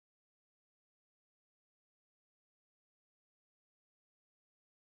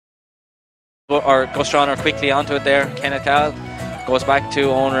Or Gustron quickly onto it there. Kenneth Cal goes back to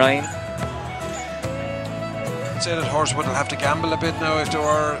Owen Ryan. I'd say that Horsewood will have to gamble a bit now if they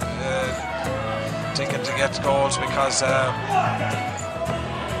were thinking to get goals, because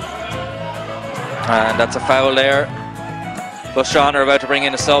and that's a foul there. Gustron are about to bring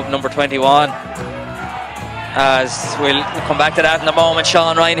in a sub, number 21. As we'll come back to that in a moment.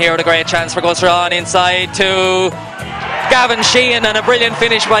 Sean Ryan here with a great chance for Gustron inside to Gavin Sheehan, and a brilliant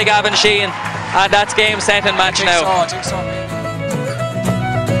finish by Gavin Sheehan. And that's game, set and match now. I think so.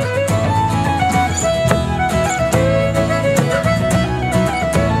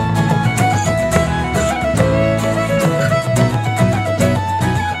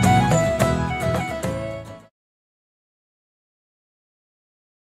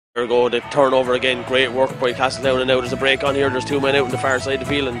 There we go, the turnover again, great work by Castledown, and now there's a break on here. There's two men out on the far side of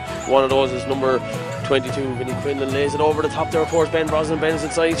the field, and one of those is number 22, Vinnie Quinlan, lays it over the top there. Of course, Ben Brosnan bends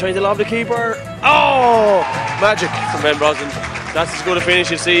inside, he's trying to lob the keeper. Oh, magic from Ben Brosnan. That's as good a finish.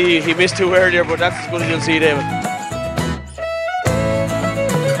 You see, he missed two earlier, but that's as good as you'll see, David.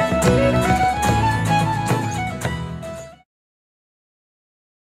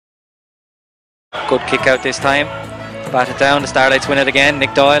 Good kick out this time. Bat it down, the Starlights win it again.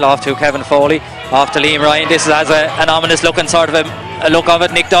 Nick Doyle off to Kevin Foley, off to Liam Ryan. This has an ominous looking sort of a look of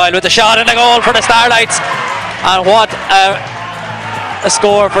it. Nick Doyle with a shot and a goal for the Starlights. And what a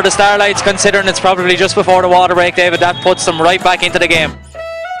score for the Starlights, considering it's probably just before the water break, David. That puts them right back into the game.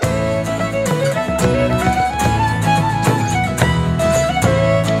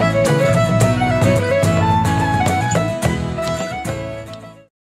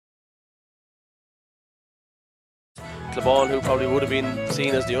 Clabon, who probably would have been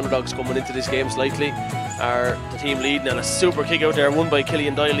seen as the underdogs coming into this game slightly, are the team leading, and a super kick out there, won by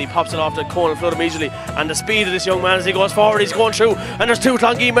Killian Doyle. He pops it off to Conan Flood immediately, and the speed of this young man as he goes forward, he's going through, and there's two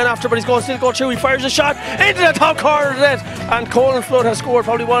Clongee men after, but he's still going through. He fires a shot into the top corner of the net, and Conan Flood has scored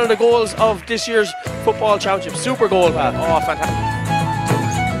probably one of the goals of this year's football championship. Super goal, Pat. Oh, fantastic.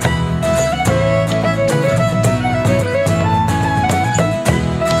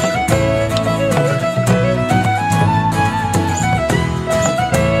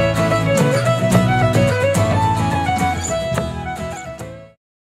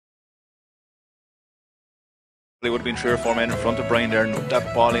 There would have been 3 or 4 men in front of Brian there, and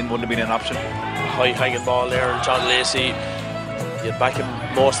that ball in wouldn't have been an option. High hanging ball there, and John Lacey, you'd back him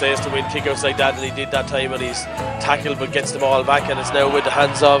most days to win kickouts like that, and he did that time, and he's tackled but gets the ball back, and it's now with the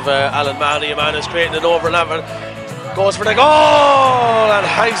hands of Alan Mahoney. A man is creating an overlap and goes for the goal and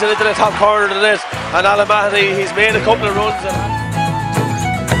hangs it into the top corner of the net, and Alan Mahoney, he's made a couple of runs.